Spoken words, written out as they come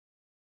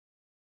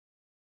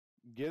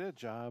Get a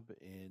job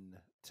in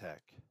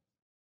tech.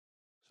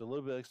 So, a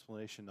little bit of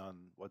explanation on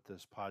what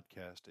this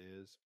podcast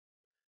is.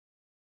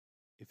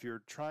 If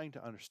you're trying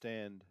to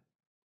understand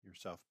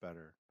yourself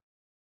better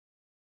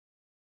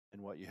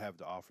and what you have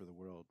to offer the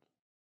world,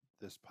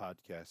 this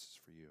podcast is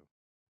for you.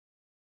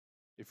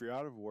 If you're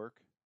out of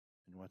work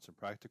and want some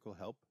practical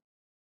help,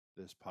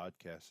 this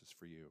podcast is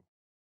for you.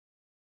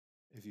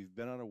 If you've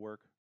been out of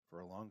work for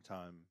a long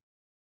time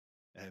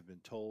and have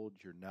been told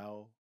you're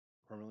now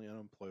permanently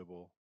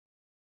unemployable,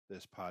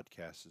 this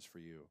podcast is for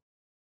you.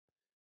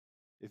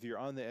 If you're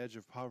on the edge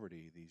of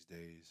poverty these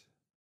days,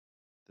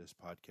 this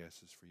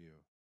podcast is for you.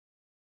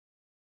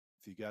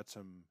 If you got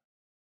some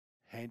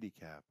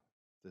handicap,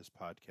 this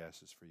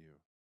podcast is for you.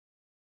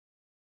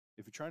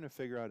 If you're trying to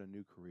figure out a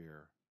new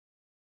career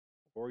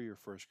or your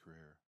first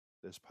career,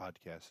 this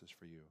podcast is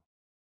for you.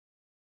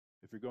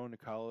 If you're going to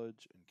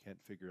college and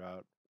can't figure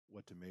out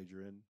what to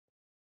major in,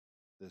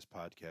 this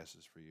podcast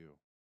is for you.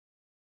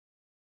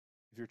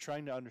 If you're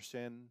trying to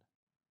understand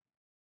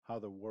how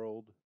the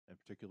world, and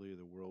particularly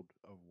the world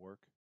of work,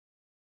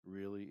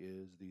 really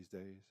is these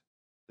days,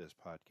 this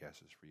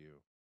podcast is for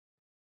you.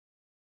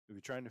 If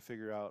you're trying to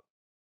figure out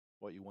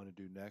what you want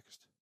to do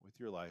next with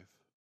your life,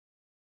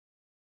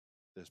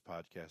 this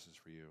podcast is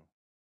for you.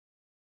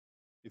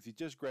 If you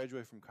just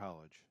graduate from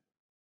college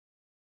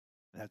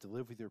and have to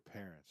live with your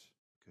parents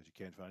because you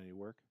can't find any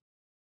work,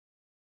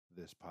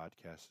 this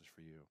podcast is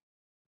for you.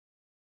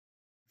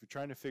 If you're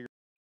trying to figure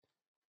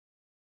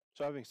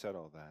So having said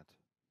all that,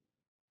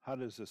 how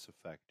does this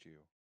affect you?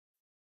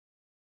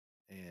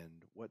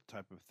 And what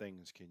type of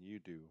things can you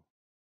do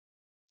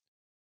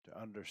to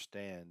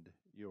understand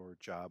your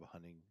job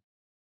hunting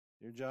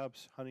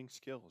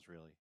skills,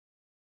 really?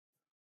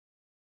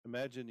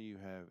 Imagine you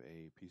have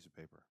a piece of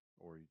paper,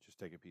 or you just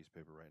take a piece of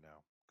paper right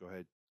now. Go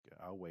ahead.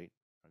 I'll wait.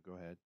 Go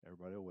ahead.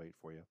 Everybody will wait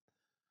for you.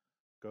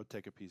 Go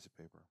take a piece of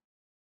paper.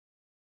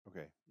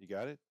 Okay. You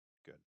got it?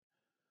 Good.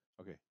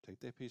 Okay. Take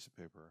that piece of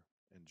paper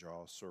and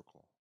draw a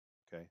circle.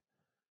 Okay.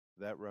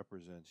 That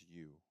represents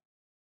you.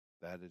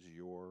 That is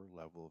your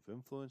level of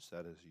influence.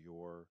 That is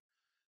your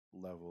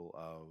level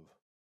of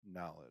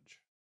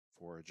knowledge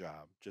for a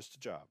job. Just a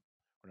job.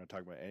 We're not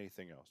talking about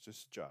anything else.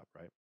 Just a job,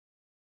 right?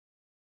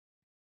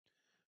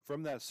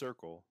 From that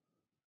circle,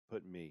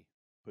 put me,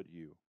 put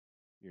you,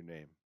 your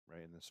name,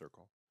 right, in the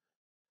circle.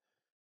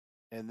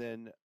 And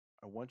then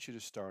I want you to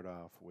start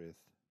off with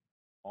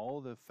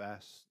all the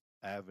fast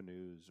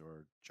avenues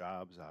or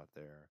jobs out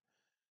there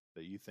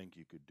that you think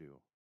you could do.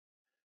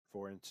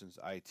 For instance,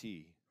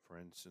 IT, for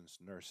instance,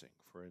 nursing,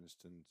 for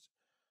instance,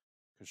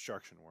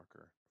 construction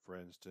worker, for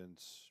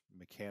instance,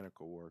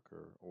 mechanical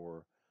worker,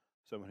 or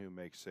someone who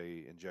makes,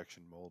 say,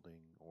 injection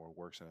molding or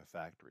works in a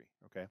factory,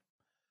 okay?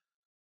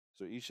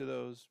 So each of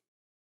those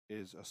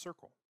is a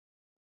circle.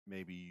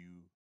 Maybe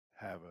you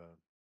have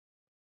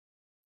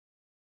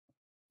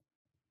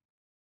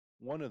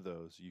one of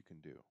those you can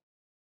do.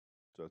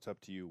 So it's up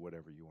to you,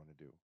 whatever you want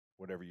to do,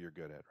 whatever you're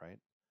good at, right?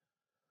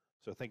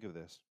 So think of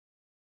this.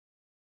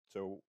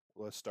 So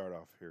let's start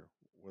off here.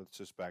 Let's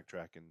just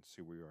backtrack and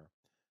see where you are.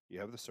 You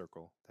have the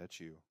circle, that's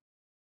you.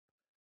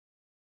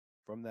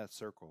 From that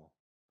circle,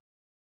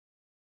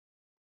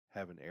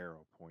 have an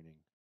arrow pointing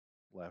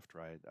left,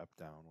 right, up,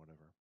 down,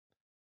 whatever.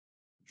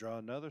 Draw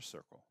another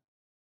circle.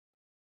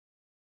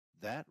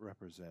 That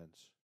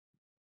represents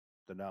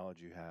the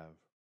knowledge you have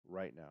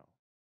right now.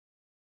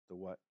 The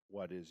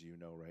what is you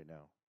know right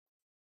now.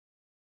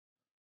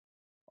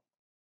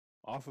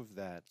 Off of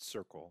that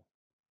circle,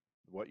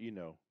 what you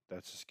know,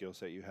 that's the skill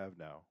set you have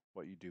now,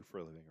 what you do for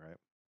a living, right?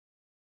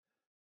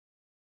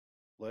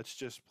 Let's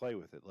just play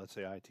with it. Let's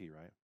say IT,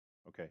 right?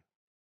 Okay.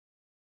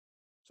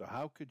 So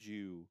how could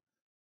you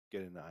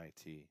get into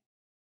IT?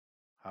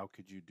 How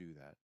could you do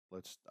that?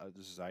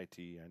 This is IT.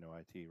 I know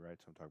IT, right?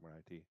 So I'm talking about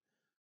IT.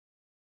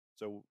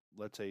 So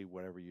let's say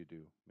whatever you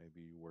do, maybe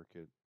you work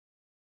at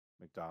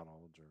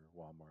McDonald's or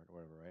Walmart or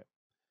whatever, right?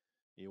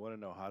 You want to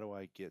know, how do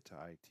I get to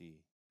IT?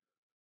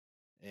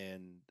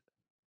 And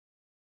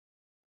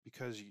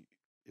because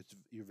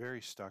you're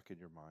very stuck in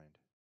your mind.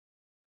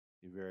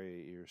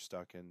 You're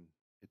stuck in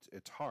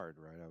it's hard,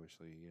 right?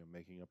 Obviously,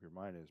 making up your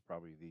mind is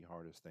probably the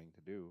hardest thing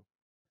to do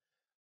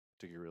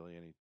to get really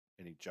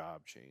any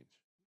job change.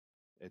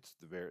 It's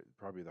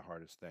probably the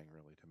hardest thing,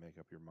 really, to make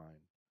up your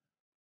mind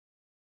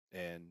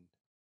and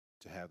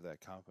to have that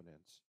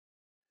confidence.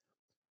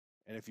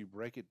 And if you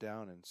break it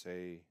down and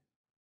say,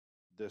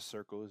 this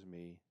circle is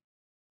me,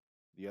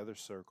 the other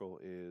circle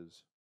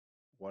is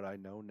what I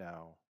know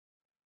now,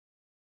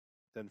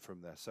 then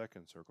from that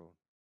second circle,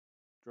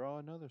 draw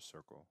another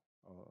circle,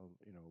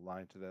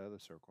 line to that other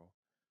circle.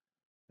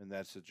 And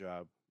that's the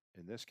job,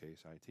 in this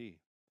case, IT.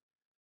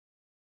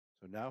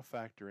 So now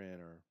factor in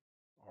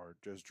or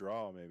just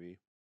draw maybe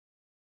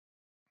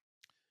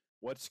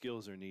what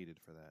skills are needed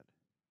for that.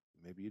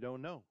 Maybe you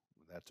don't know.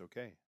 That's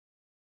okay.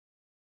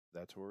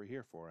 That's what we're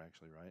here for,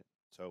 actually, right?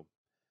 So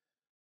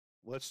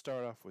let's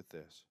start off with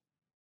this.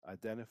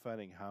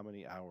 Identifying how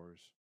many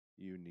hours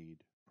you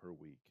need per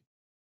week.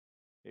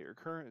 At your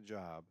current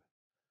job,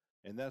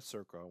 in that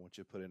circle, I want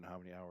you to put in how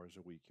many hours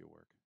a week you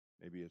work.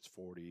 Maybe it's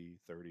 40,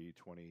 30,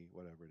 20,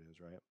 whatever it is,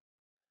 right?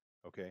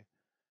 Okay.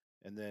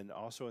 And then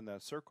also in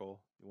that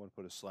circle, you want to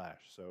put a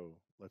slash. So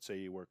let's say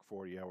you work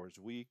 40 hours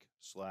a week,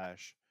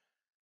 slash,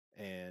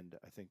 and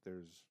I think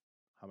there's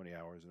how many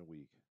hours in a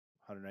week?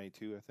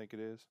 192, I think it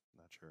is.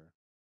 Not sure.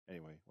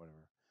 Anyway,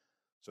 whatever.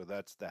 So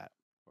that's that.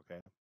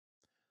 Okay.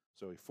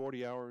 So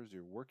 40 hours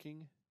you're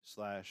working,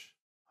 slash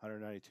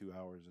 192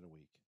 hours in a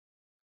week.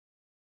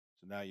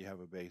 So now you have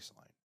a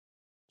baseline.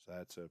 So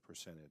that's a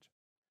percentage.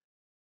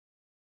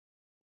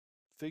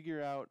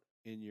 Figure out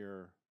in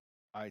your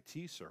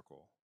IT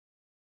circle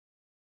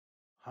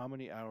how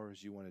many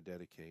hours you want to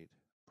dedicate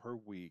per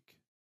week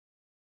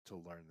to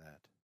learn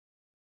that.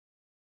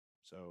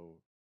 So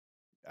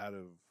out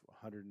of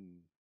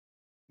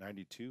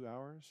 192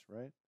 hours,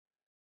 right?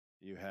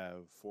 You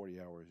have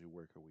 40 hours you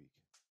work a week.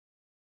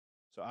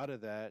 So out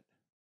of that,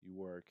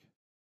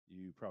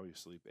 you probably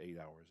sleep 8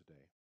 hours a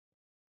day.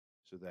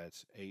 So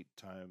that's 8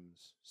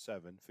 times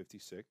 7,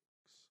 56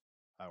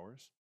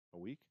 hours a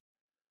week.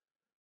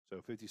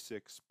 So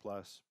 56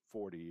 plus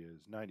 40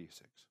 is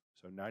 96.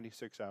 So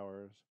 96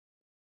 hours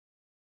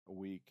a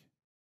week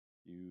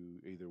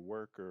you either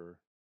work or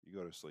you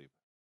go to sleep.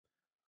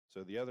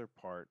 So the other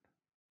part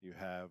you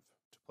have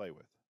to play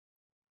with.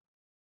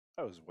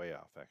 I was way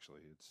off,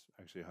 actually. It's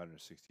actually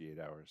 168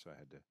 hours, so I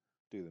had to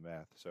do the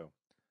math. So,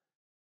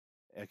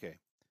 okay.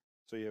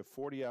 So you have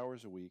 40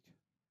 hours a week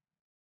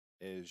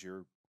is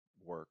your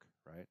work,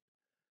 right?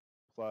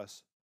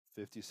 Plus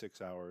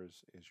 56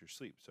 hours is your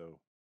sleep. So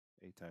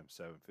 8 times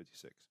 7,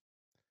 56.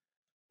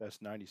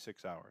 That's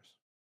 96 hours.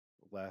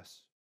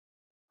 Less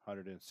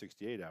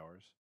 168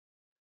 hours,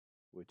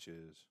 which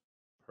is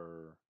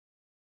per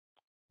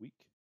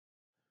week.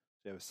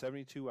 So you have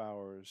 72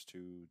 hours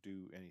to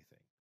do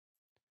anything.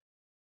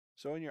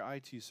 So in your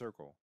IT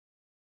circle,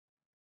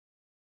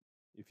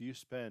 if you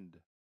spend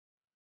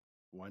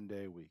one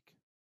day a week,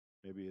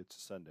 maybe it's a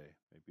Sunday,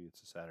 maybe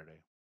it's a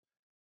Saturday,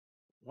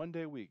 one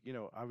day a week,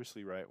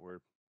 obviously, right, we're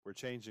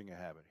changing a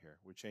habit here.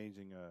 We're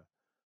changing a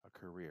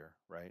career,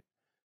 right?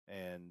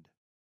 And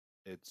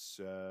it's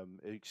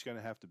going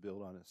to have to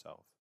build on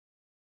itself.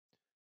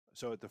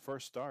 So at the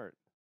first start,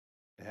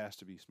 it has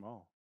to be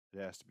small. It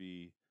has to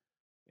be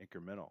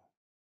incremental.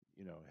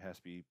 It has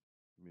to be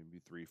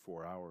maybe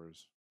 3-4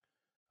 hours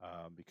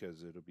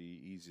because it'll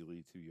be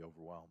easily to be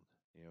overwhelmed.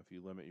 If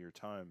you limit your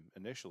time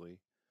initially,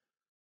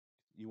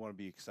 you want to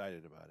be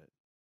excited about it.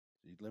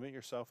 You limit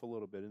yourself a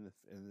little bit in the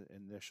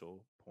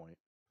initial point.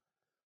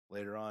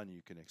 Later on,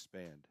 you can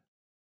expand.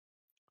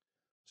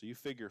 So you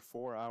figure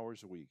 4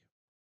 hours a week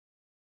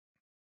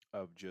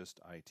of just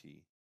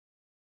IT.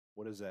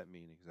 What does that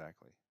mean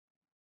exactly?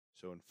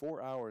 So in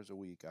 4 hours a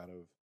week out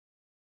of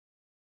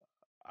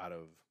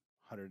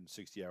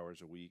 160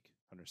 hours a week,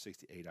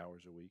 168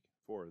 hours a week,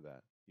 4 of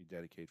that you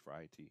dedicate for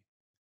IT.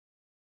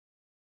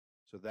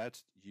 So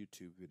that's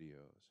YouTube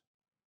videos.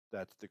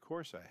 That's the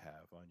course I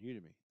have on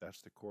Udemy.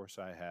 That's the course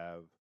I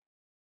have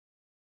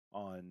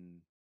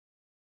on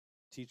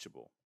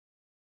Teachable.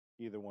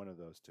 Either one of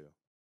those two.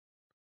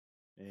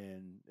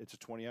 And it's a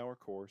 20-hour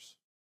course.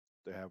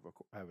 They have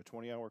a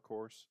 20-hour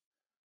course,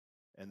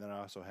 and then I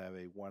also have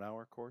a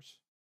 1-hour course.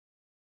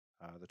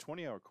 The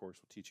 20-hour course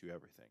will teach you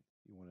everything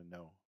you want to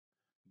know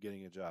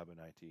getting a job in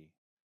IT.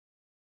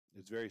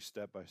 It's very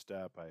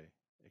step-by-step. I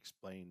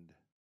explained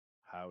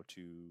how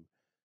to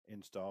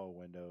install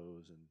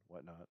Windows and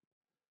whatnot.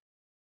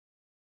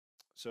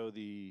 So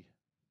the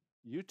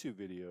YouTube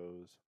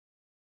videos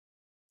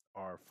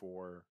are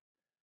for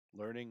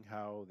learning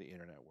how the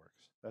internet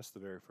works. That's the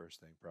very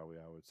first thing, probably,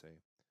 I would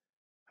say.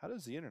 How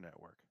does the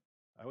internet work?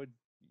 I would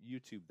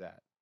YouTube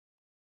that.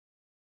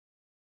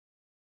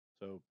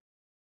 So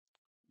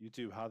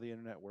YouTube how the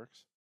internet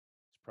works.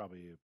 It's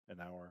probably an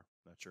hour.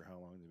 Not sure how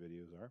long the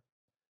videos are.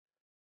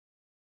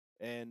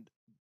 And,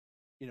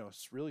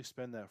 really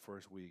spend that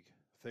first week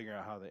figuring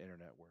out how the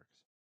internet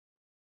works.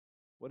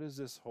 What is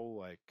this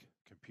whole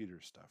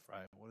computer stuff,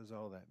 right? What does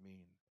all that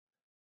mean?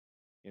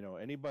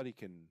 Anybody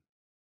can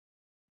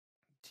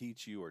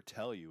teach you or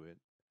tell you it,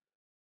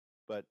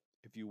 but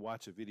if you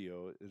watch a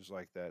video, it's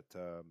like that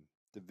the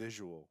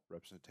visual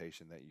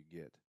representation that you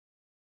get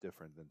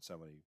different than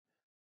somebody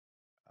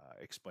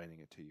explaining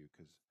it to you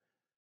because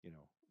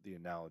the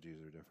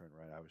analogies are different,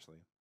 right?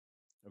 Obviously.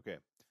 Okay,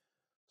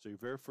 so your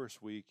very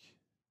first week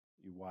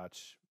you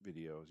watch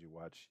videos, you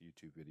watch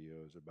YouTube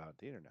videos about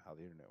the internet, how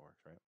the internet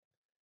works, right?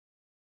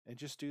 And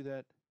just do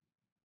that,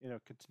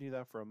 continue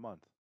that for a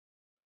month.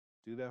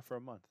 Do that for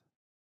a month.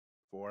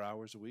 4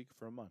 hours a week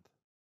for a month.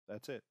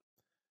 That's it.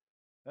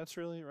 That's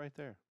really right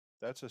there.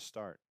 That's a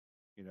start.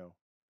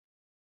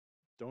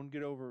 Don't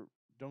get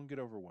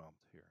overwhelmed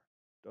here.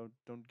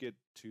 Don't get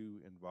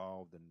too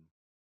involved and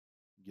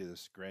get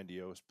this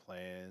grandiose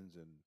plans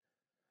and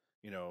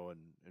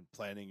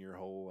planning your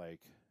whole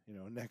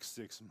next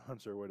 6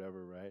 months or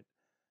whatever, right?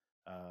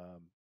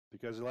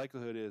 Because the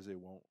likelihood is it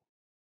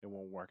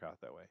won't work out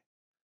that way.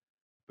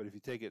 But if you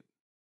take it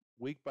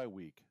week by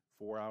week,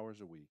 4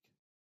 hours a week,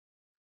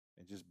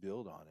 and just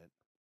build on it,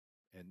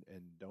 and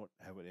don't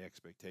have any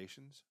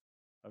expectations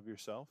of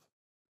yourself,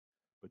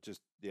 but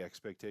just the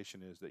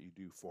expectation is that you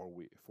do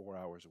 4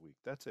 hours a week.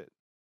 That's it.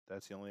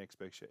 That's the only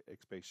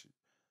expectation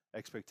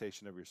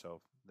of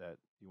yourself that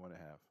you want to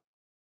have.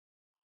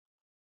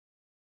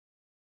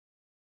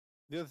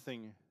 The other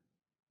thing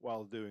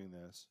while doing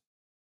this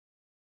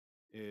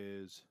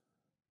is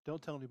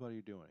don't tell anybody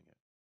you're doing it.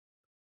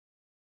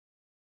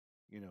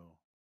 You know,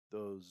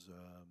 those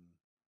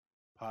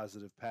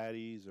positive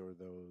patties or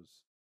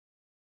those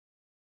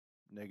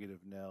negative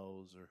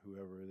Nels or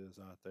whoever it is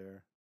out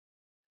there.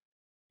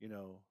 You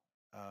know,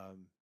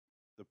 um,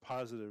 the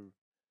positive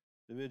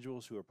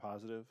individuals who are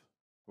positive,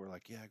 who are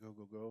like, yeah, go,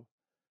 go, go,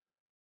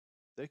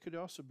 they could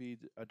also be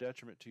a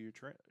detriment to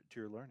to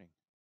your learning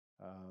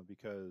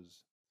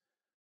because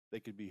they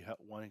could be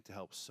wanting to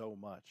help so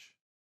much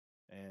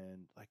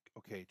and like,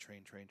 okay,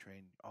 train, train,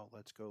 train. Oh,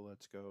 let's go,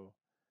 let's go.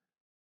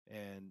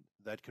 And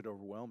that could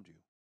overwhelm you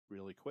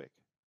really quick.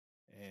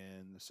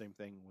 And the same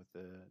thing with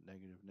the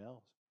negative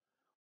Nels.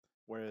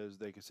 Whereas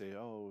they could say,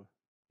 oh,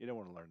 you don't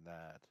want to learn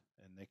that.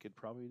 And they could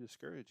probably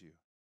discourage you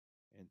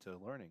into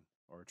learning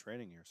or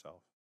training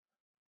yourself.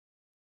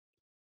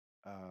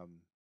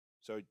 Um,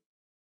 so,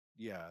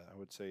 yeah, I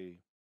would say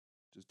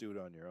just do it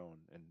on your own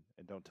and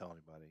don't tell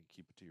anybody.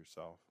 Keep it to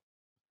yourself.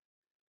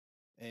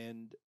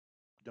 And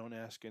don't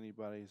ask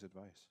anybody's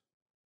advice.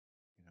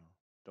 You know,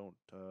 don't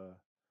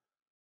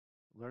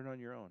learn on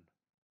your own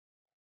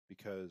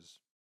because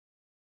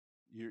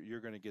you're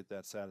going to get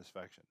that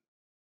satisfaction.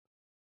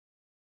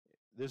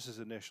 This is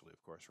initially,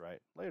 of course, right?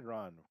 Later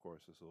on, of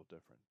course, it's a little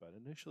different. But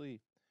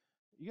initially,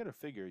 you got to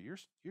figure you're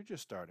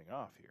just starting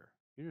off here.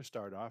 You're just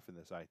starting off in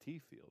this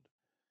IT field,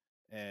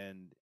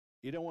 and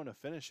you don't want to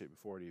finish it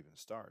before it even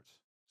starts.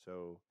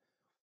 So,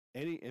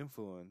 any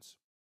influence,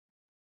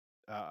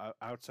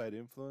 outside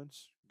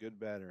influence, good,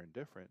 bad, or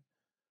indifferent,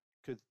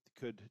 could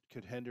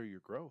could hinder your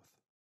growth.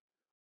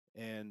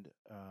 And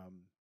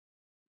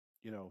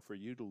for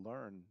you to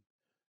learn,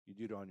 you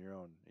do it on your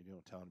own. And you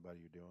don't tell anybody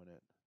you're doing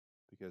it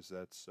because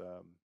that's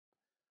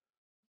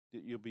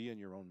you'll be in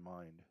your own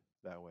mind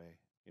that way.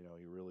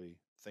 You really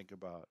think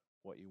about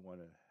what you want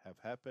to have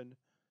happen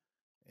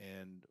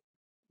and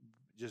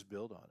just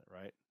build on it,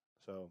 right?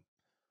 So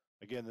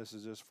again, this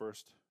is just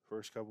first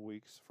couple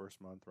weeks, first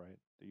month, right,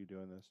 that you're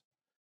doing this,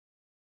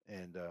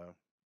 and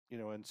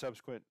in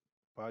subsequent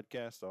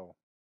podcasts, I'll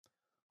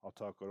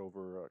talk it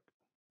over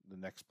the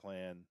next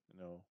plan,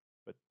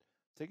 but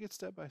take it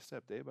step by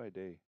step, day by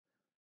day,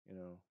 you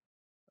know,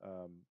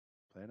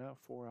 plan out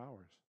 4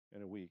 hours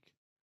in a week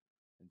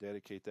and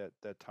dedicate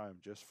that time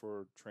just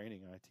for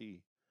training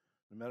IT,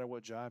 no matter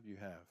what job you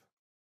have.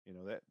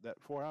 That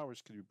 4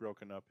 hours could be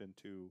broken up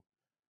into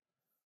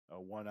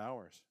 1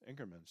 hours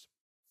increments.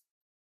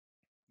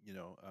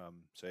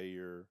 Say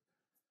you're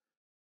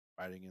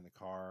riding in the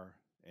car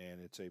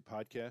and it's a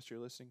podcast you're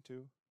listening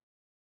to.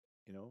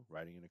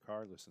 Riding in a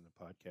car, listen to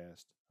a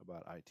podcast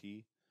about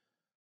IT.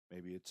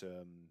 Maybe it's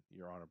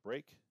you're on a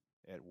break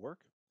at work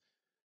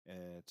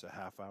and it's a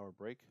half-hour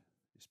break.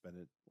 You spend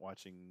it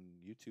watching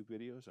YouTube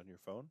videos on your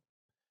phone,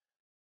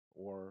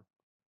 or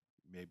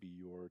maybe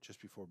you're just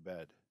before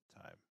bed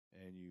time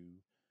and you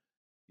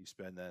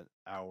spend that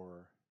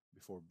hour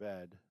before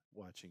bed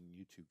watching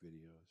YouTube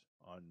videos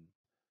on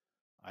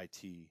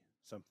IT,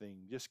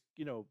 something just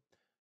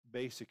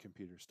basic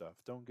computer stuff.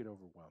 Don't get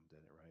overwhelmed in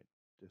it, right?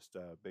 Just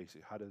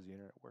basic. How does the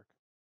internet work?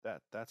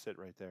 That's it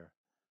right there.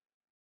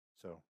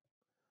 So,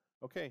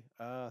 okay.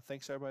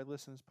 Thanks everybody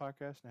listening to this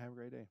podcast and have a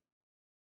great day.